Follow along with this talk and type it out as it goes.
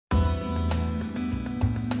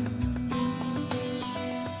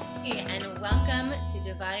to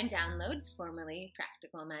Divine Downloads, formerly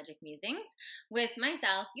Practical Magic Musings, with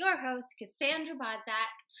myself, your host, Cassandra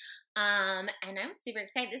Bodzak. And I'm super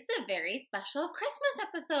excited. This is a very special Christmas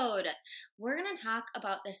episode. We're going to talk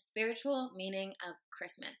about the spiritual meaning of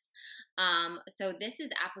Christmas. So this is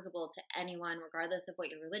applicable to anyone, regardless of what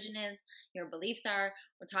your religion is, your beliefs are.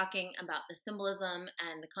 We're talking about the symbolism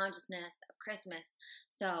and the consciousness of Christmas.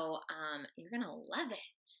 So you're going to love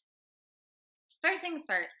it. First things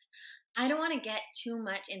first, I don't want to get too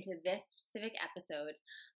much into this specific episode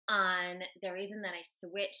on the reason that I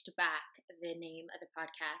switched back the name of the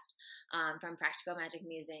podcast from Practical Magic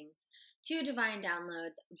Musings to Divine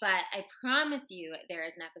Downloads, but I promise you there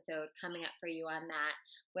is an episode coming up for you on that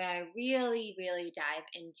where I really, really dive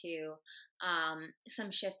into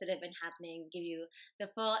some shifts that have been happening, give you the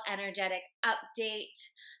full energetic update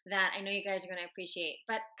that I know you guys are going to appreciate.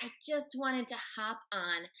 But I just wanted to hop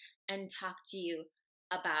on and talk to you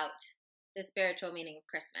about the spiritual meaning of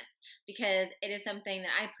Christmas, because it is something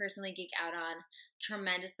that I personally geek out on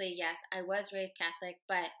tremendously. Yes, I was raised Catholic,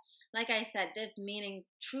 but like I said, this meaning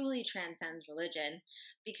truly transcends religion,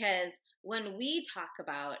 because when we talk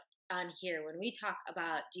about on here, when we talk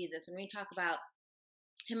about Jesus, when we talk about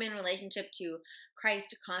him in relationship to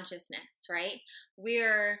Christ consciousness, right?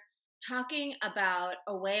 We're talking about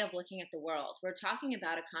a way of looking at the world. We're talking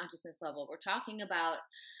about a consciousness level. We're talking about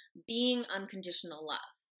being unconditional love.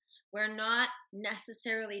 We're not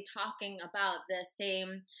necessarily talking about the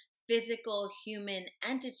same physical human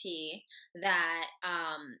entity that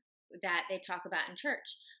that they talk about in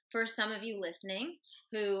church. For some of you listening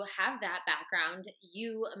who have that background,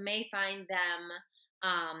 you may find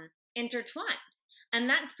them intertwined, and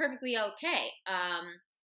that's perfectly okay.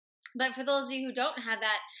 But for those of you who don't have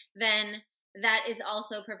that, then that is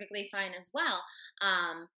also perfectly fine as well.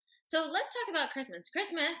 So let's talk about Christmas.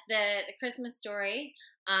 Christmas, the Christmas story.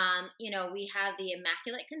 We have the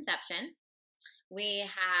Immaculate Conception. We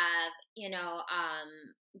have,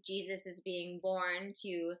 Jesus is being born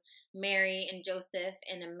to Mary and Joseph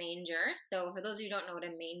in a manger. So for those of you who don't know what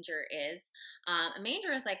a manger is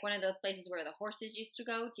like one of those places where the horses used to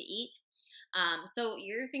go to eat. So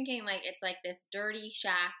you're thinking like it's like this dirty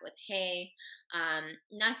shack with hay,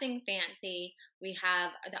 nothing fancy. We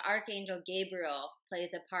have the Archangel Gabriel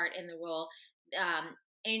plays a part in the role.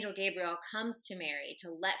 Angel Gabriel comes to Mary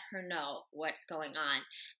to let her know what's going on.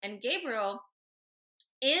 And Gabriel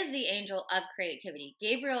is the angel of creativity.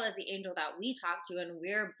 Gabriel is the angel that we talk to, and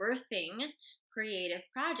we're birthing creative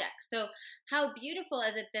projects. So how beautiful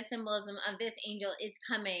is it, the symbolism of this angel is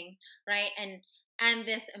coming, right? And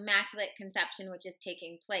this Immaculate Conception, which is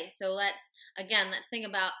taking place. So let's think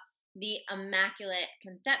about the Immaculate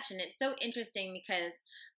Conception. It's so interesting because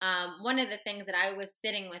one of the things that I was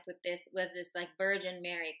sitting with this was this like Virgin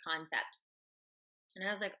Mary concept. And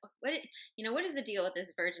I was like, what is the deal with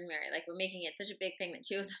this Virgin Mary? Like, we're making it such a big thing that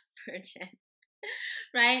she was a virgin,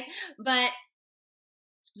 right? But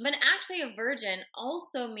actually a virgin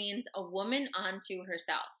also means a woman unto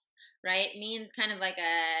herself, right? It means kind of like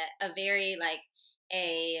a very like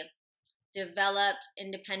a developed,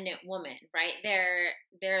 independent woman, right?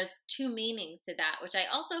 There's two meanings to that, which I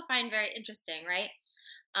also find very interesting, right?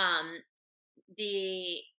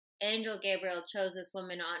 The angel Gabriel chose this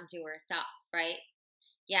woman onto herself, right?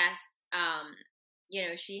 Yes,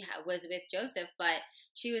 she was with Joseph, but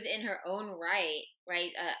she was in her own right,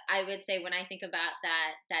 right? I would say when I think about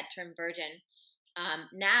that term virgin,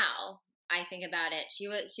 now I think about it, she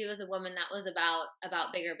was a woman that was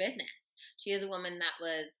about bigger business. She is a woman that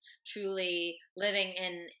was truly living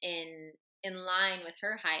in line with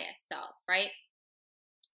her highest self, right?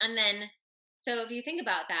 And then, so if you think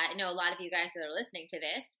about that, I know a lot of you guys that are listening to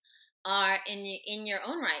this are in your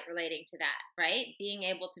own right relating to that, right? Being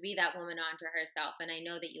able to be that woman onto herself, and I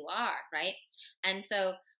know that you are, right? And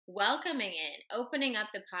so welcoming in, opening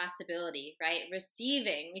up the possibility, right?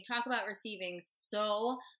 Receiving, we talk about receiving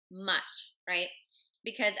so much, right?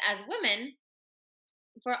 Because as women,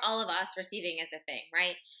 for all of us, receiving is a thing,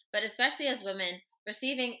 right? But especially as women,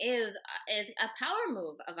 receiving is a power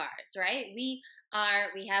move of ours, right? We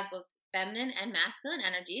have both feminine and masculine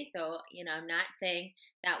energy. So, I'm not saying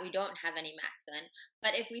that we don't have any masculine,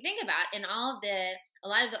 but if we think about in a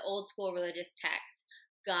lot of the old school religious texts,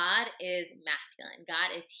 God is masculine.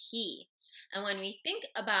 God is he. And when we think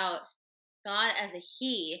about God as a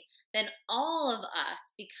he, then all of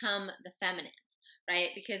us become the feminine,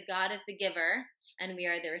 right? Because God is the giver and we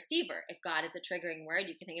are the receiver. If God is a triggering word,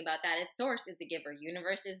 you can think about that as source is the giver,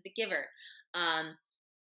 universe is the giver.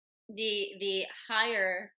 The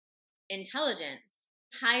higher intelligence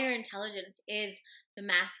is the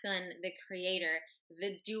masculine, the creator,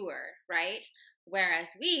 the doer, right? Whereas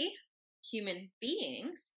we human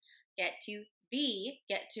beings get to be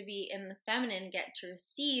in the feminine, get to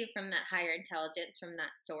receive from that higher intelligence, from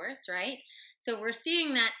that source, right? So we're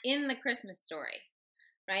seeing that in the Christmas story,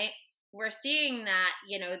 right? We're seeing that,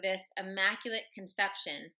 this immaculate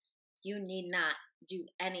conception, you need not do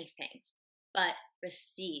anything but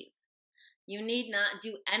receive. You need not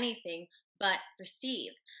do anything but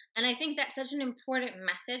receive. And I think that's such an important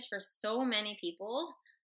message for so many people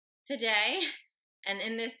today and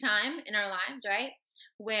in this time in our lives, right?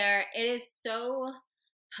 Where it is so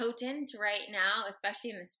potent right now,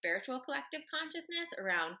 especially in the spiritual collective consciousness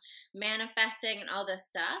around manifesting and all this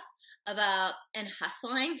stuff about, and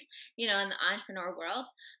hustling, in the entrepreneur world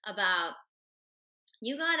about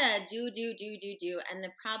you gotta do. And the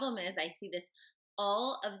problem is, I see this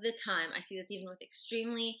all of the time. I see this even with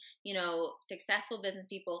extremely, successful business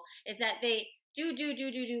people, is that they do,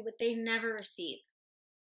 but they never receive.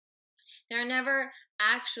 They're never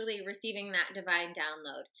actually receiving that divine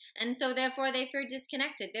download. And so therefore they feel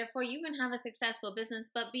disconnected. Therefore you can have a successful business,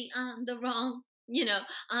 but be on the wrong,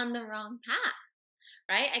 on the wrong path,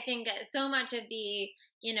 right? I think so much of the,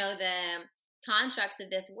 the constructs of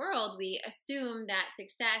this world, we assume that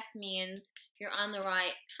success means you're on the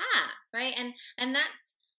right path, right? And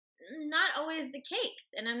that's not always the case.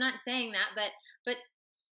 And I'm not saying that, but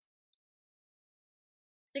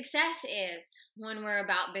success is when we're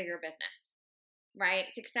about bigger business, right?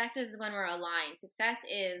 Success is when we're aligned. Success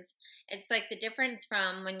is, it's like the difference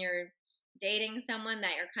from when you're dating someone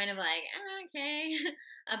that you're kind of like, okay,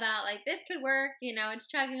 about like, this could work, it's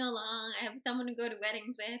chugging along. I have someone to go to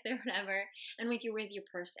weddings with or whatever. And like, you're with your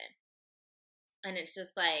person. And it's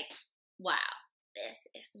just like, wow, this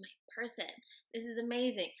is my person. This is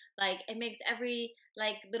amazing. Like, it makes every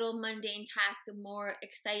like little mundane task more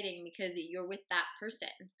exciting because you're with that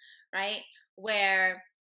person, right? Where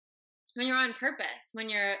when you're on purpose, when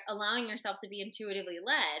you're allowing yourself to be intuitively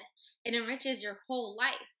led, it enriches your whole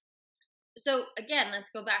life. So again, let's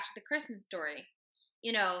go back to the Christmas story.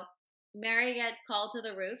 Mary gets called to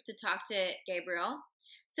the roof to talk to Gabriel.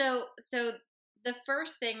 So the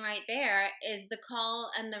first thing right there is the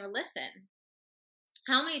call and the listen.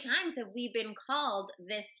 How many times have we been called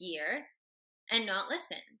this year and not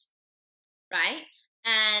listened, right?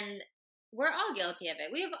 And we're all guilty of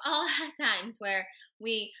it. We've all had times where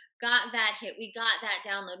we got that hit, we got that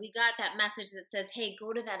download, we got that message that says, hey,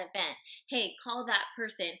 go to that event, hey, call that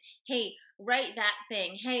person, hey, write that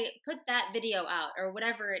thing, hey, put that video out, or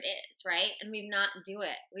whatever it is, right? And we've not do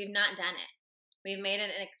it. We've not done it. We've made it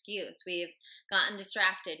an excuse. We've gotten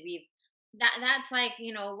distracted. That's like,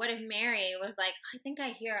 what if Mary was like, I think I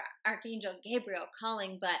hear Archangel Gabriel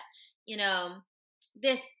calling, but,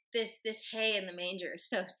 this hay in the manger is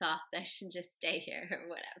so soft, I should just stay here or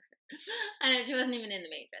whatever. And she wasn't even in the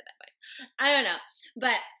manger at that point. I don't know.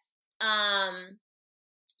 But,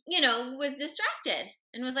 was distracted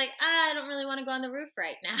and was like, I don't really want to go on the roof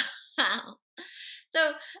right now.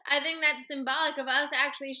 So I think that's symbolic of us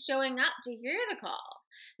actually showing up to hear the call.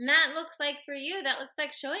 And that looks like for you, that looks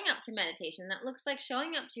like showing up to meditation. That looks like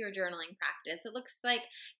showing up to your journaling practice. It looks like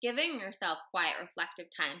giving yourself quiet, reflective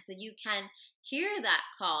time so you can hear that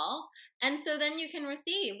call. And so then you can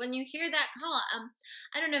receive. When you hear that call,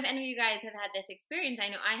 I don't know if any of you guys have had this experience. I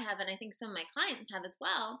know I have, and I think some of my clients have as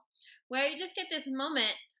well, where you just get this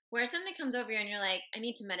moment where something comes over you and you're like, I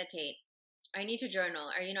need to meditate. I need to journal,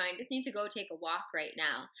 or, I just need to go take a walk right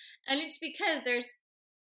now. And it's because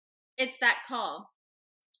it's that call.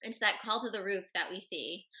 It's that call to the roof that we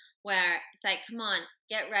see where it's like, come on,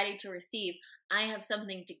 get ready to receive. I have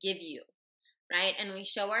something to give you, right? And we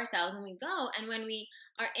show ourselves and we go. And when we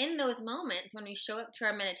are in those moments, when we show up to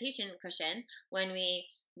our meditation cushion, when we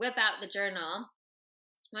whip out the journal,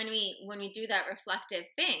 when we do that reflective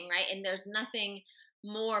thing, right? And there's nothing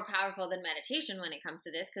more powerful than meditation when it comes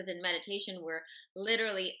to this, because in meditation, we're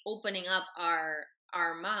literally opening up our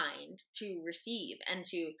mind to receive and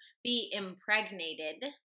to be impregnated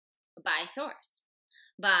by source,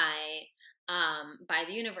 by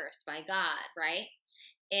the universe, by God, right?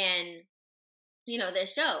 And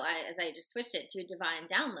this show, as I just switched it to Divine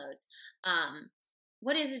Downloads,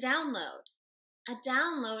 what is a download? A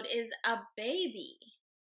download is a baby,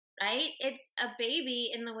 right? It's a baby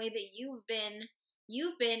in the way that you've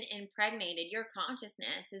been impregnated. Your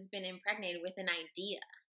consciousness has been impregnated with an idea,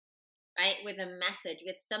 right? With a message,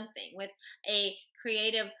 with something, with a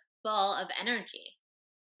creative ball of energy,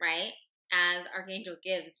 right? As Archangel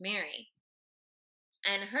gives Mary.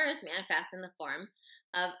 And hers manifests in the form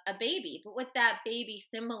of a baby. But what that baby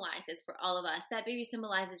symbolizes for all of us, that baby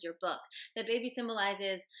symbolizes your book. That baby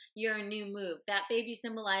symbolizes your new move. That baby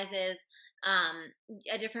symbolizes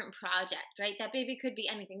a different project, right? That baby could be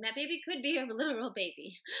anything. That baby could be a literal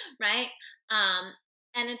baby, right?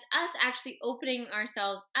 And it's us actually opening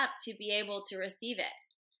ourselves up to be able to receive it,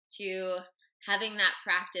 to having that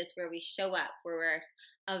practice where we show up, where we're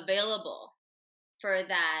available for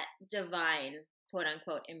that divine, quote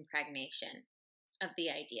unquote, impregnation of the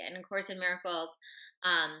idea. And of course, in Miracles,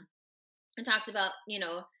 it talks about,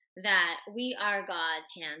 that we are God's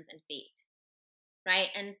hands and feet, right?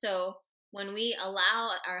 And so when we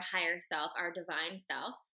allow our higher self, our divine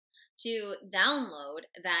self, to download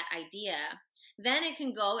that idea, then it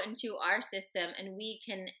can go into our system, and we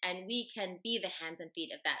can be the hands and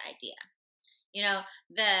feet of that idea.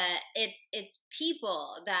 It's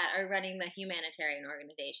people that are running the humanitarian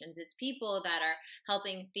organizations. It's people that are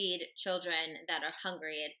helping feed children that are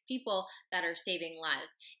hungry. It's people that are saving lives.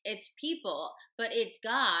 It's people, but it's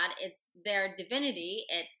God. It's their divinity.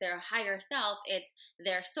 It's their higher self. It's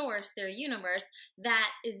their source, their universe that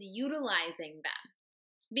is utilizing them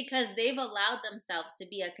because they've allowed themselves to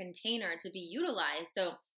be a container to be utilized.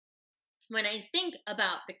 So when I think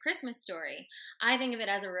about the Christmas story, I think of it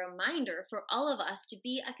as a reminder for all of us to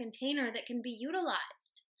be a container that can be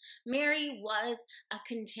utilized. Mary was a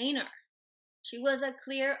container. She was a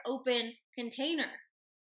clear, open container.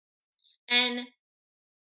 And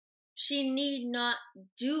she need not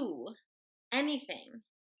do anything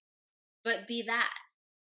but be that,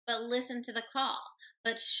 but listen to the call,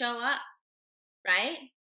 but show up, right?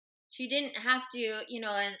 She didn't have to,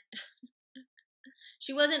 and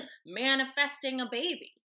she wasn't manifesting a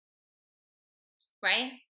baby,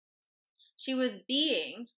 right? She was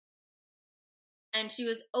being, and she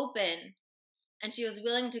was open, and she was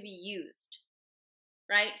willing to be used,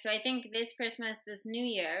 right? So I think this Christmas, this New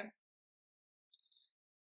Year,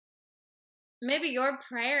 maybe your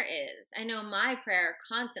prayer is, I know my prayer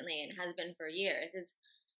constantly, and has been for years, is,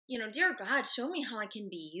 dear God, show me how I can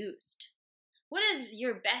be used. What is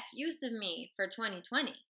your best use of me for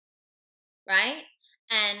 2020, right?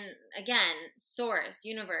 And again, source,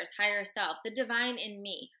 universe, higher self, the divine in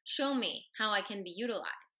me, show me how I can be utilized.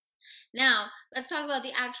 Now, let's talk about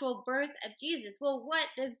the actual birth of Jesus. Well, what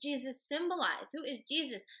does Jesus symbolize? Who is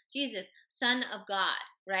Jesus? Jesus, Son of God,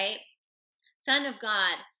 right? Son of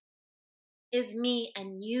God is me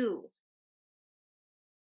and you.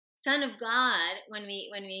 Son of God, when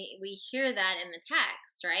we hear that in the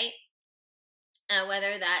text, right?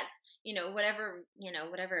 Whether that's, whatever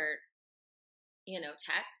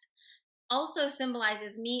text, also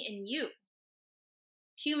symbolizes me and you,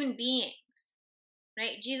 human beings,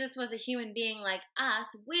 right? Jesus was a human being like us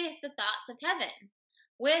with the thoughts of heaven,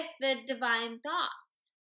 with the divine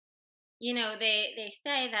thoughts. They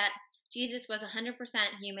say that Jesus was 100%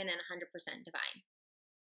 human and 100% divine.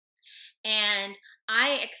 And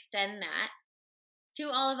I extend that to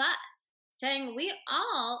all of us, saying we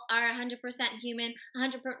all are 100% human,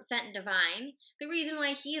 100% divine. The reason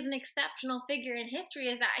why he is an exceptional figure in history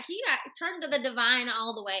is that he turned to the divine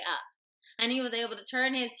all the way up, and he was able to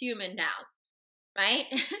turn his human down, right?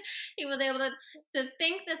 He was able to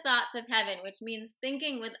think the thoughts of heaven, which means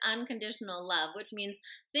thinking with unconditional love, which means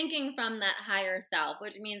thinking from that higher self,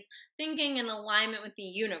 which means thinking in alignment with the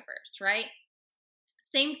universe, right?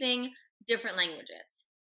 Same thing, different languages.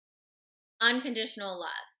 Unconditional love.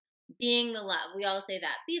 Being the love. We all say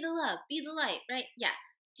that. Be the love. Be the light, right? Yeah.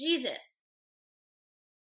 Jesus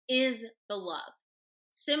is the love.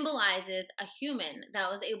 Symbolizes a human that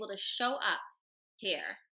was able to show up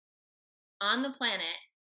here on the planet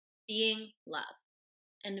being love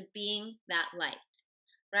and being that light,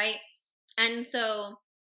 right? And so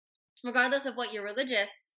regardless of what your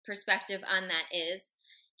religious perspective on that is,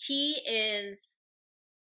 he is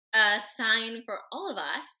a sign for all of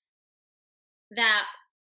us that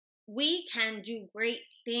we can do great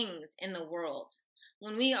things in the world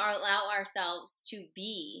when we allow ourselves to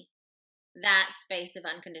be that space of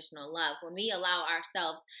unconditional love, when we allow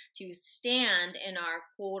ourselves to stand in our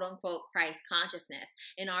quote unquote Christ consciousness,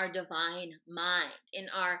 in our divine mind, in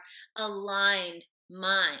our aligned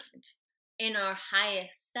mind, in our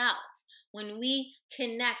highest self, when we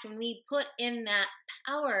connect, when we put in that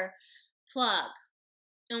power plug,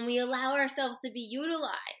 and we allow ourselves to be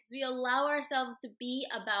utilized. We allow ourselves to be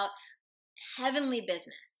about heavenly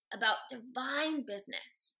business, about divine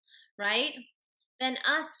business, right? Then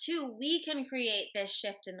us too, we can create this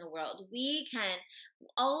shift in the world. We can,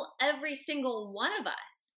 every single one of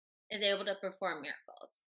us is able to perform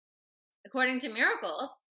miracles. According to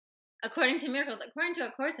A Course in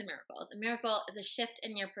Miracles, a miracle is a shift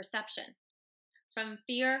in your perception from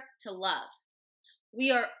fear to love. We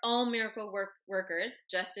are all miracle workers,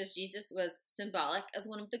 just as Jesus was symbolic as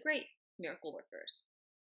one of the great miracle workers.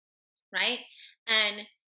 right? And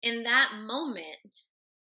in that moment,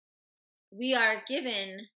 we are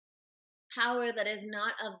given power that is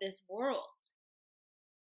not of this world.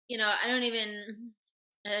 I don't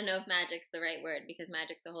know if magic's the right word, because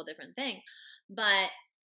magic's a whole different thing, but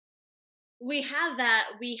we have a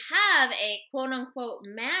quote unquote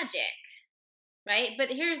magic, right? But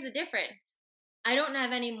here's the difference. I don't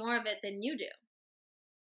have any more of it than you do.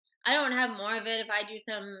 I don't have more of it if I do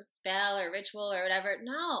some spell or ritual or whatever.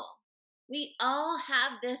 No, we all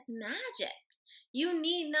have this magic. You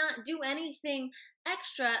need not do anything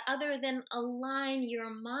extra other than align your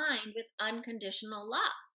mind with unconditional love,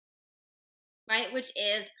 right? Which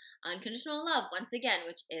is unconditional love, once again,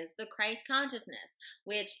 which is the Christ consciousness,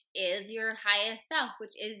 which is your highest self,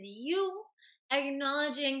 which is you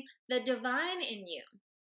acknowledging the divine in you.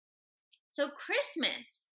 So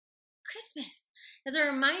Christmas is a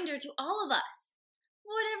reminder to all of us,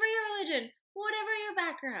 whatever your religion, whatever your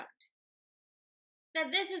background,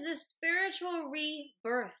 that this is a spiritual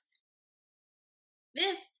rebirth.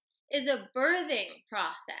 This is a birthing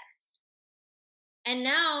process. And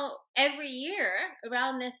now, every year,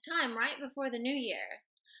 around this time, right before the new year,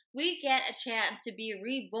 we get a chance to be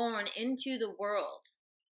reborn into the world.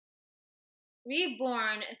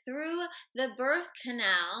 Reborn through the birth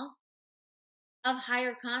canal of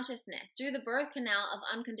higher consciousness, through the birth canal of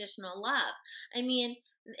unconditional love. I mean,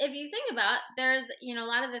 if you think about, there's, a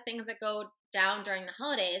lot of the things that go down during the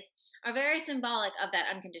holidays are very symbolic of that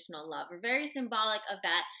unconditional love, or very symbolic of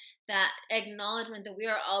that acknowledgement that we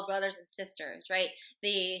are all brothers and sisters, right?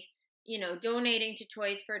 The, donating to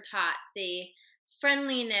Toys for Tots, the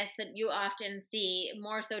friendliness that you often see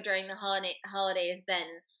more so during the holidays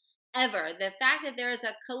than ever. The fact that there is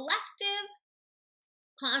a collective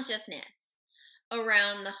consciousness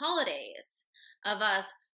around the holidays of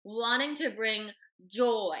us wanting to bring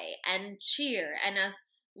joy and cheer, and us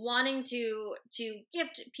wanting to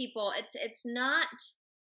gift people. It's not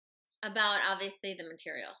about, obviously, the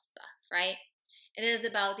material stuff, right? It is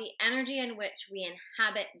about the energy in which we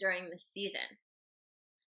inhabit during the season,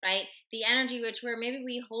 right? The energy where maybe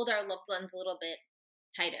we hold our loved ones a little bit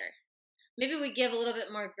tighter. Maybe we give a little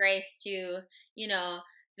bit more grace to,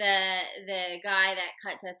 the guy that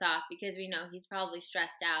cuts us off because we know he's probably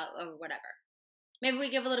stressed out or whatever. Maybe we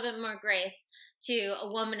give a little bit more grace to a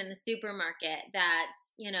woman in the supermarket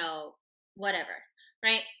that's, whatever,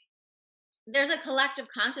 right? There's a collective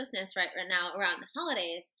consciousness right now around the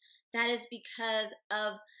holidays that is because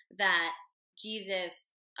of that Jesus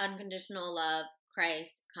unconditional love,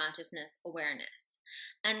 Christ consciousness awareness.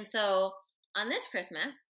 And so on this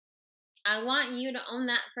Christmas, I want you to own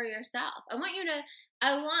that for yourself. I want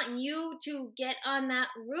you to get on that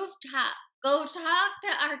rooftop, go talk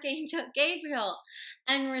to Archangel Gabriel,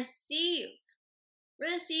 and receive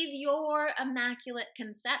your immaculate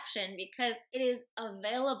conception, because it is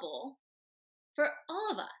available for all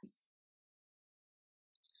of us.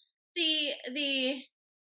 The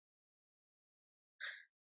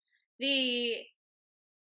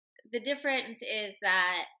difference is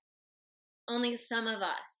that only some of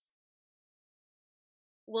us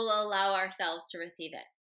will allow ourselves to receive it.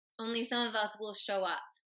 Only some of us will show up,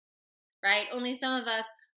 right? Only some of us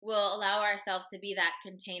will allow ourselves to be that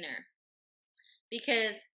container.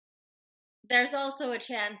 Because there's also a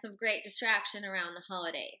chance of great distraction around the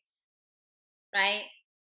holidays, right?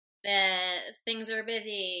 Things are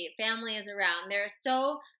busy, family is around. There are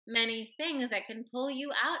so many things that can pull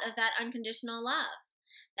you out of that unconditional love,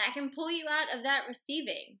 that can pull you out of that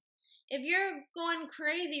receiving. If you're going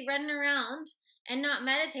crazy, running around and not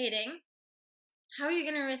meditating, how are you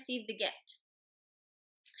going to receive the gift?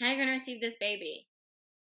 How are you going to receive this baby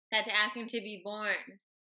that's asking to be born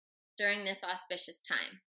during this auspicious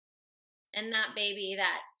time? And that baby,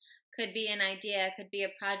 that could be an idea, could be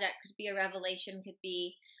a project, could be a revelation, could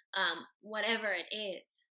be whatever it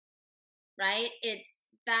is, right? It's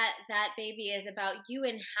that baby is about you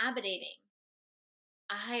inhabiting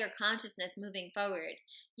a higher consciousness moving forward.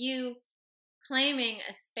 You claiming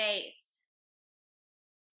a space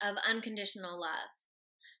of unconditional love.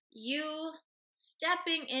 You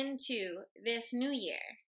stepping into this new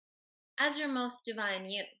year as your most divine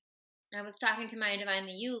you. I was talking to my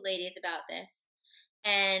Divinely You ladies about this.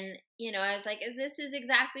 And, I was like, this is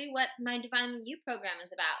exactly what my Divinely You program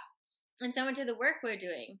is about. And so much of the work we're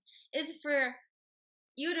doing is for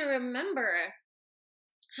you to remember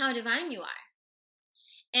how divine you are.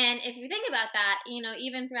 And if you think about that,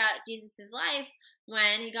 even throughout Jesus' life,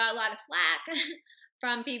 when he got a lot of flack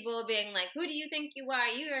from people being like, who do you think you are?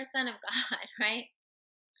 You are a son of God, right?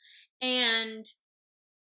 And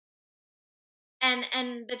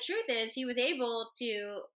the truth is, he was able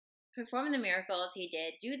to perform the miracles he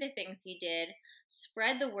did, do the things he did,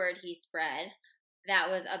 spread the word he spread that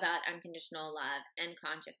was about unconditional love and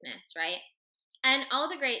consciousness, right? And all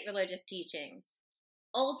the great religious teachings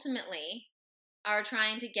ultimately are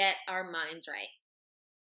trying to get our minds right,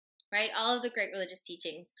 right? All of the great religious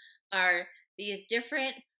teachings are these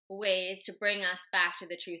different ways to bring us back to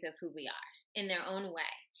the truth of who we are in their own way,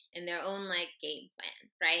 in their own like game plan,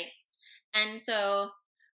 right? And so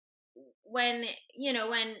when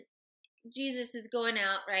Jesus is going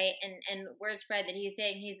out, right, and word spread that he's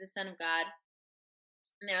saying he's the Son of God,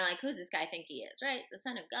 and they're like, who's this guy think he is, right? The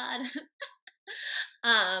Son of God.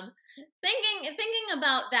 Thinking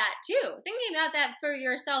about that too, thinking about that for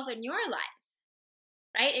yourself in your life,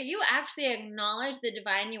 right? If you actually acknowledge the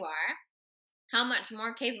divine you are, how much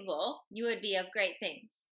more capable you would be of great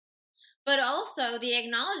things. But also the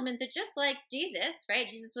acknowledgement that just like Jesus, right?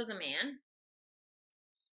 Jesus was a man.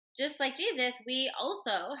 Just like Jesus, we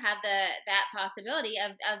also have that possibility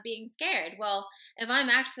of being scared. Well, if I'm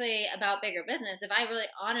actually about bigger business, if I really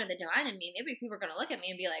honor the divine in me, maybe people are going to look at me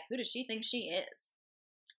and be like, who does she think she is?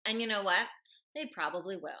 And you know what? They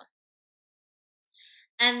probably will.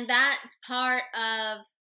 And that's part of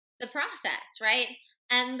the process, right?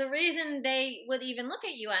 And the reason they would even look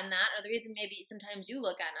at you on that, or the reason maybe sometimes you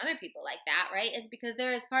look at other people like that, right, is because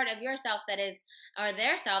there is part of yourself that is, or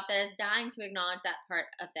their self that is dying to acknowledge that part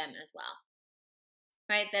of them as well,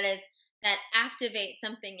 right? That activates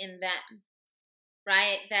something in them,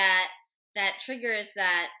 right? That triggers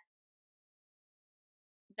that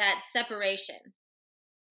separation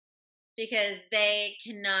because they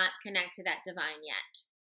cannot connect to that divine yet.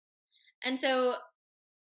 And so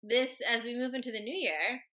this, as we move into the new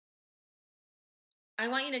year, I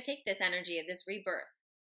want you to take this energy of this rebirth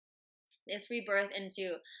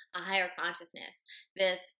into a higher consciousness,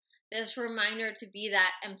 this reminder to be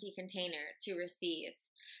that empty container to receive,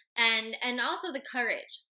 and also the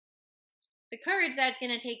courage that's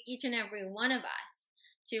going to take each and every one of us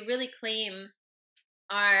to really claim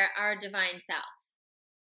our divine self,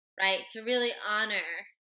 right? To really honor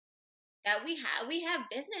that we have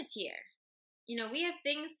business here. You know, we have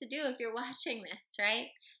things to do if you're watching this, right?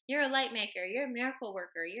 You're a light maker. You're a miracle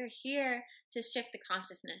worker. You're here to shift the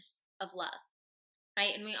consciousness of love,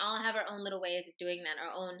 right? And we all have our own little ways of doing that,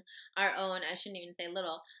 our own, I shouldn't even say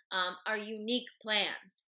little, our unique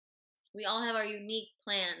plans. We all have our unique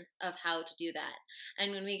plans of how to do that.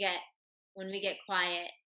 And when we get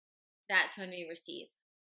quiet, that's when we receive.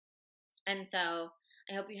 And so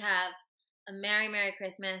I hope you have a Merry, Merry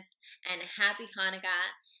Christmas and a Happy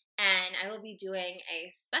Hanukkah. And I will be doing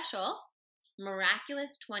a special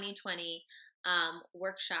Miraculous 2020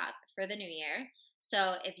 workshop for the new year.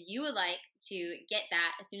 So if you would like to get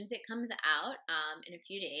that as soon as it comes out in a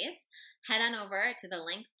few days, head on over to the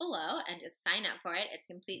link below and just sign up for it. It's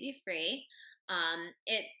completely free.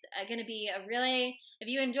 It's going to be if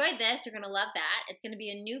you enjoyed this, you're going to love that. It's going to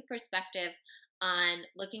be a new perspective on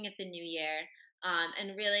looking at the new year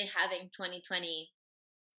and really having 2020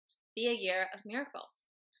 be a year of miracles.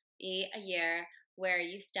 Be a year where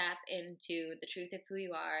you step into the truth of who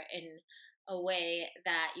you are in a way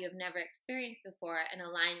that you have never experienced before and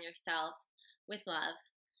align yourself with love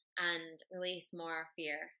and release more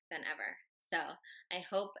fear than ever. So I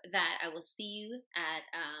hope that I will see you at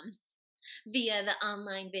via the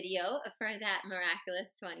online video for that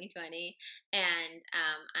Miraculous 2020. And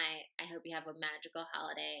I hope you have a magical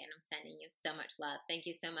holiday, and I'm sending you so much love. Thank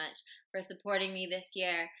you so much for supporting me this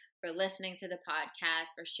year, for listening to the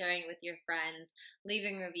podcast, for sharing it with your friends,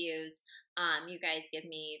 leaving reviews. You guys give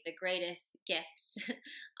me the greatest gifts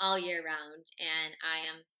all year round, and I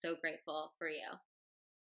am so grateful for you.